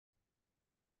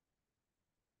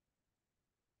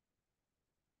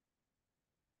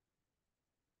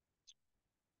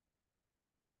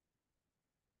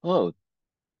Hello,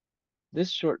 this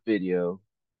short video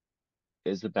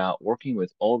is about working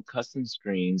with old custom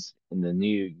screens in the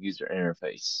new user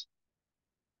interface.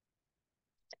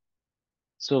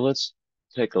 So let's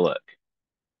take a look.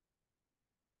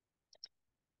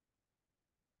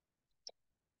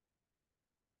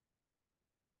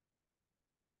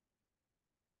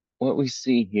 What we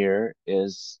see here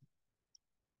is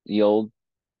the old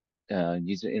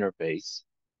user interface.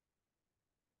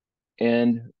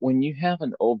 And when you have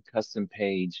an old custom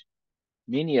page,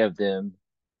 many of them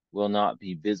will not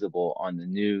be visible on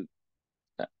the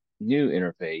uh, new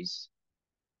interface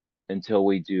until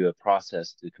we do a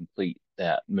process to complete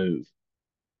that move.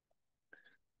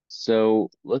 So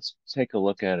let's take a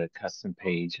look at a custom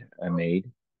page I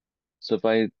made. So if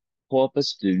I pull up a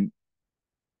student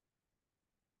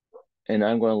and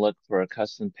I'm going to look for a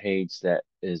custom page that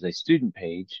is a student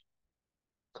page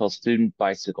called student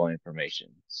bicycle information.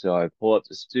 So I pull up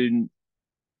the student,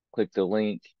 click the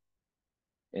link,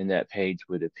 and that page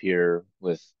would appear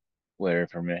with where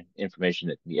information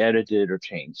that can be edited or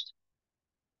changed.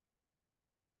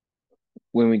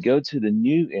 When we go to the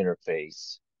new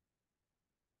interface,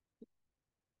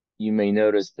 you may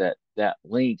notice that that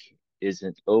link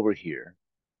isn't over here.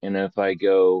 And if I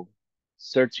go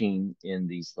searching in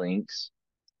these links,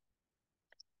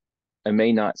 I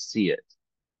may not see it.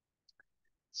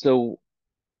 So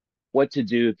what to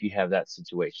do if you have that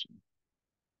situation?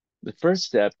 The first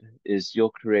step is you'll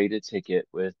create a ticket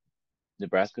with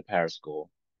Nebraska PowerSchool,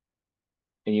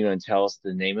 and you're going to tell us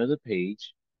the name of the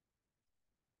page,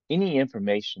 any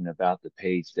information about the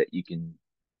page that you can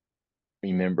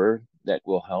remember that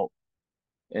will help,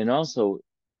 and also,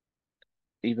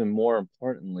 even more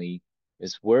importantly,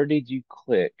 is where did you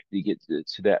click to get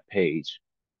to that page?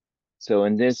 So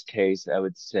in this case, I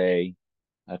would say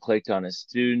I clicked on a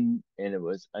student and it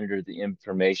was under the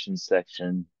information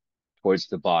section towards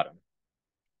the bottom.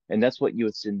 And that's what you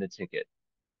would send the ticket.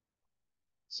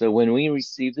 So when we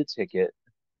receive the ticket,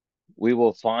 we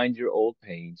will find your old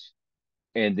page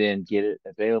and then get it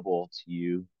available to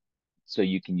you so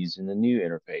you can use in the new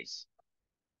interface.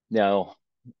 Now,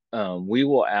 we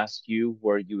will ask you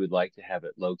where you would like to have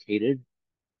it located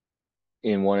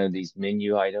in one of these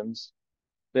menu items,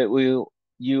 but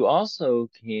you also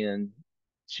can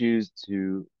choose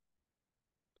to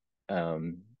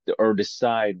or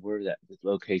decide where that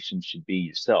location should be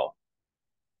yourself.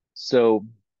 So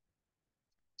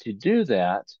to do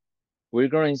that, we're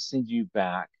going to send you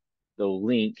back the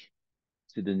link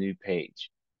to the new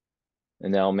page.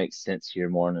 And that'll make sense here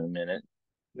more in a minute.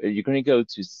 You're going to go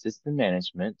to System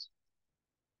Management,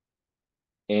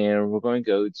 and we're going to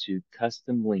go to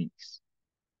Custom Links.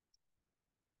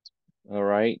 All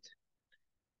right.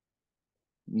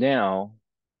 Now,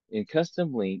 in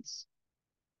Custom Links,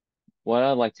 what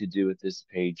I'd like to do with this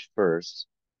page first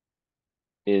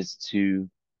is to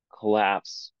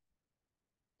collapse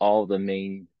all the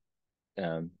main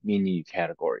menu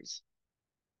categories.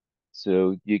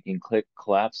 So you can click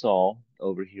Collapse All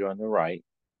over here on the right,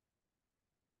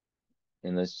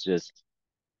 and let's just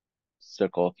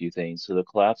circle a few things. So the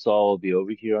Collapse All will be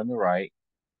over here on the right.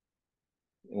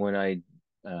 When I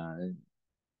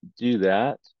do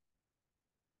that,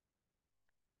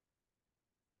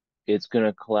 it's going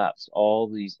to collapse all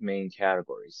these main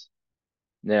categories.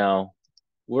 Now,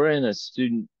 we're in a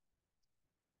student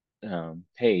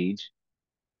page,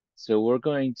 so we're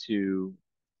going to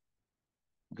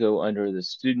go under the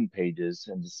student pages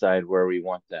and decide where we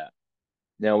want that.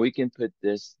 Now, we can put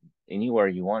this anywhere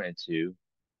you want it to,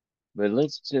 but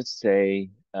let's just say,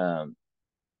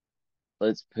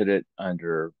 let's put it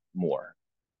under more.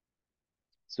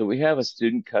 So we have a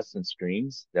student custom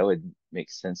streams. That would make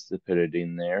sense to put it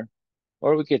in there.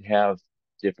 Or we could have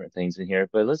different things in here,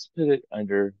 but let's put it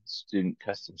under student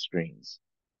custom screens.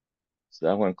 So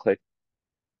I'm going to click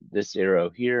this arrow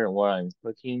here, and what I'm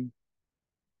clicking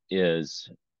is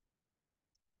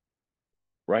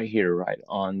right here, right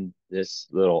on this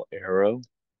little arrow.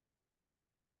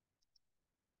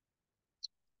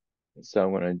 So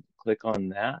I'm going to click on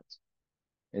that,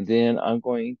 and then I'm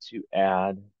going to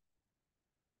add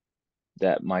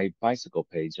that my bicycle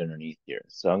page underneath here.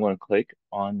 So I'm going to click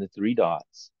on the three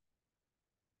dots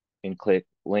and click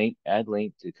link, add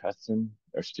link to custom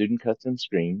or student custom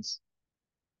screens,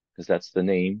 because that's the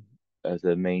name of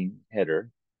the main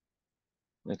header.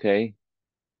 Okay.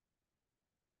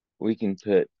 We can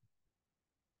put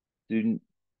student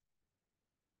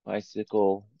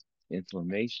bicycle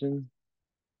information.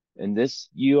 And this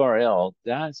URL,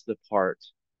 that's the part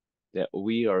that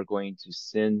we are going to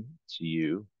send to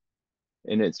you.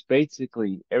 And it's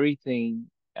basically everything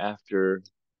after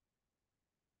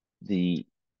the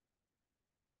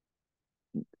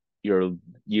your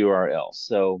URL.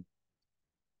 So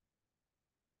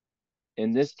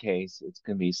in this case, it's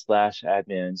going to be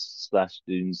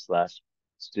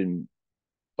 /admins/students/student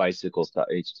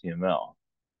bicycles.html.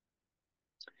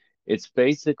 It's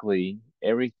basically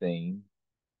everything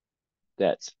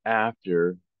that's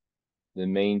after the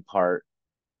main part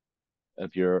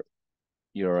of your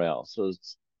URL. So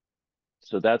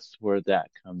that's where that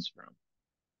comes from.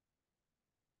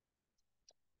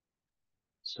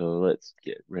 So let's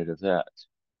get rid of that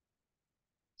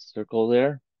circle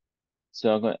there.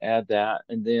 So I'm going to add that.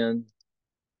 And then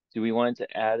do we want to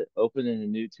open in a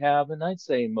new tab? And I'd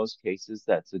say in most cases,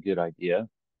 that's a good idea.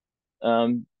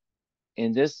 And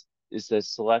this is a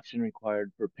selection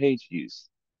required for page views.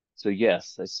 So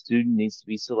yes, a student needs to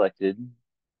be selected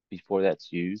before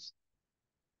that's used.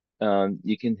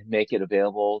 You can make it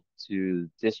available to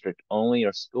district only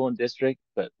or school and district,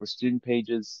 but for student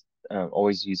pages,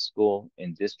 always use school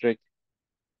and district.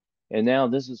 And now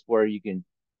this is where you can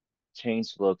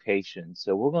change the location.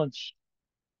 So we're going to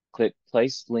click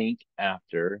place link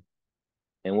after,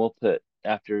 and we'll put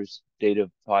after's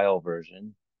data file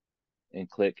version and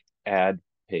click add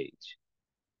page.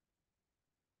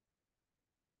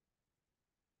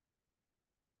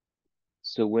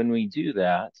 So when we do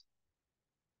that,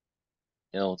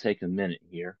 it'll take a minute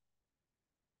here.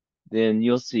 Then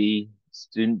you'll see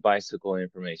student bicycle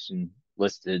information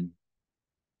listed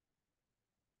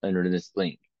under this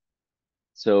link.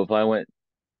 So if I went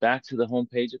back to the home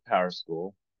page of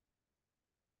PowerSchool,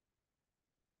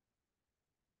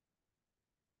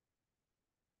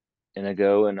 and I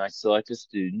go and I select a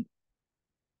student,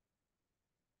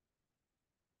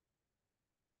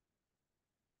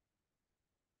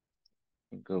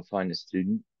 and go find a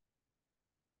student,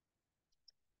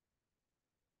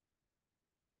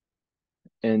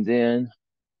 and then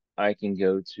I can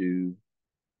go to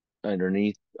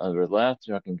underneath on the left,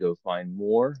 or I can go find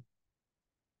more,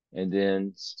 and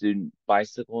then student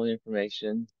bicycle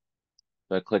information.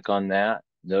 If I click on that,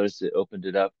 notice it opened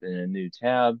it up in a new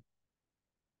tab,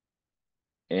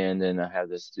 and then I have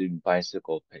the student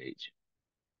bicycle page.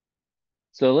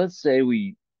 So let's say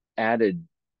we added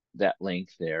that link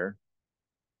there,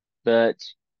 but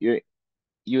you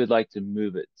would like to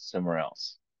move it somewhere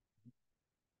else.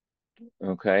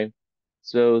 Okay,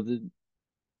 so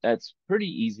that's pretty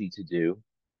easy to do.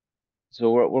 So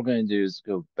what we're going to do is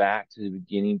go back to the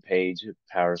beginning page of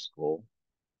PowerSchool,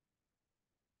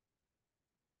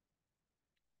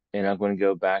 and I'm going to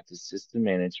go back to System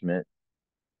Management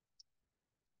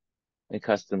and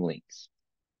Custom Links.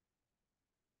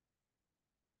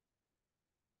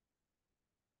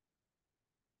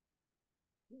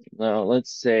 Now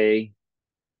let's say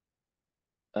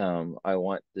I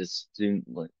want this student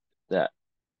link, that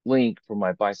link for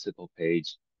my bicycle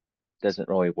page doesn't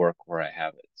really work where I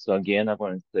have it. So again, I'm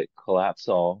going to click Collapse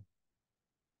All,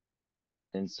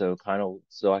 and so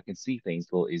so I can see things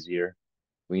a little easier.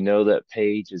 We know that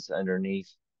page is underneath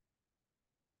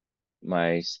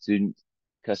my student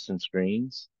custom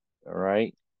screens. All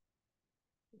right.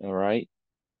 All right.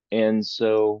 And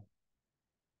so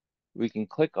we can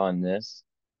click on this.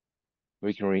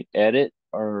 We can edit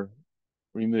or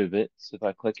remove it. So if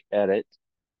I click edit,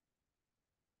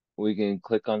 we can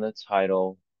click on the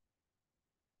title,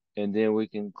 and then we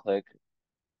can click,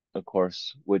 of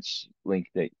course, which link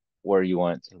where you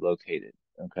want to locate it.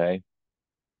 Okay.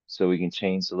 So we can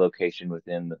change the location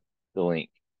within the link.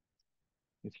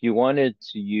 If you wanted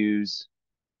to use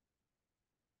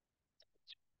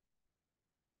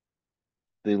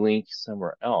the link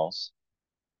somewhere else,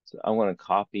 so I want to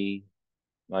copy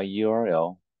my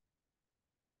URL.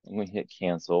 I'm going to hit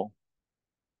cancel.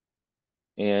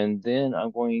 And then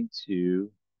I'm going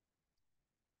to,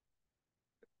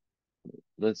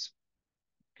 let's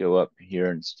go up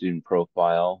here in student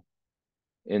profile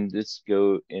and just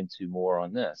go into more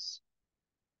on this.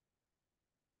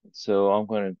 So I'm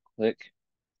going to click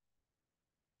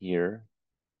here.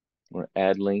 I'm going to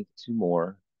add link to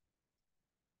more.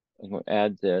 I'm going to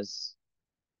add this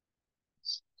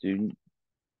student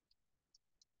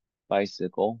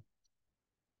bicycle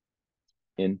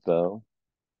info.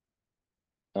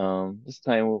 This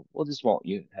time we'll just won't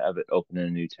have it open in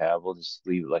a new tab. We'll just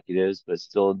leave it like it is, but it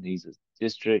still needs a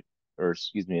district, or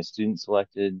excuse me, a student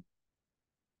selected.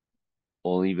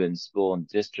 We'll leave it in school and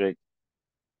district,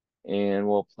 and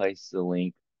we'll place the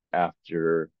link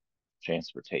after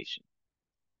transportation.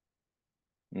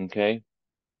 Okay,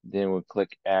 then we'll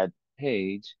click add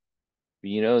page. But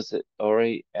you notice that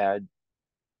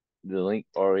the link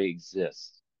already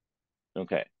exists.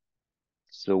 Okay,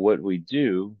 so what we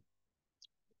do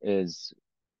is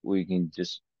we'll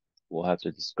have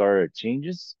to discard our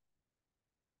changes.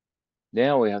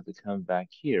 Now we have to come back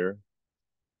here,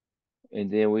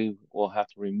 and then we will have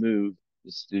to remove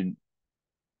the student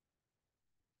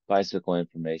bicycle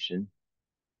information.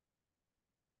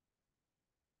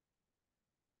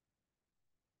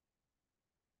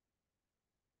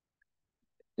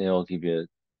 And it'll give you a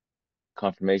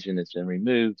confirmation that's been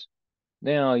removed.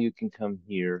 Now you can come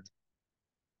here,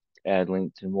 add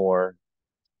link to more.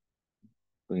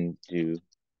 We can do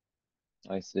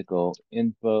bicycle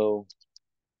info.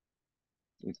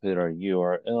 We put our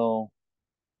URL.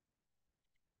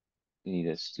 We need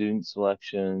a student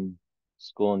selection,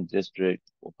 school and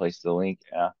district. We'll place the link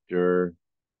after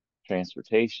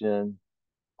transportation.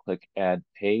 Click add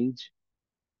page.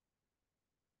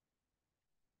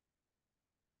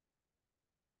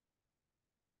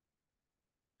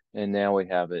 And now we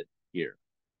have it here.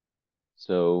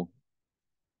 So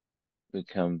we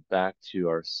come back to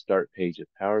our start page of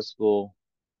PowerSchool.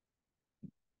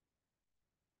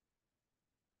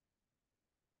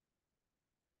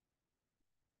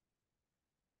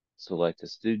 Select a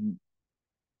student.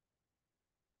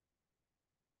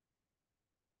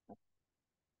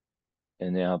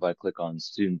 And now if I click on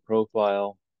student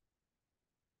profile,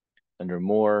 under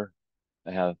more,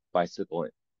 I have bicycle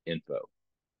info.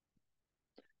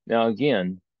 Now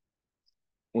again,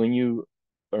 when you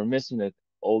are missing an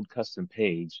old custom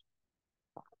page,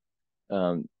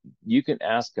 you can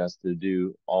ask us to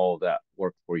do all of that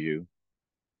work for you.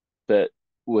 But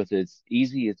with as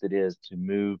easy as it is to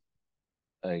move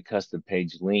a custom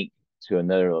page link to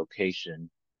another location,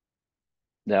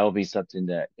 that will be something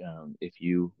that if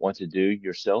you want to do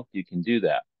yourself, you can do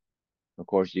that. Of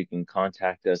course, you can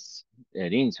contact us at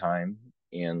any time,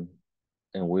 and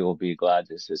we will be glad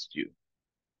to assist you.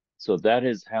 So that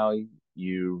is how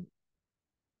you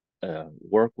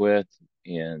work with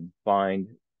and find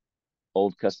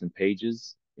old custom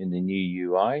pages in the new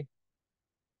UI.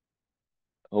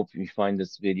 Hope you find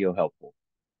this video helpful.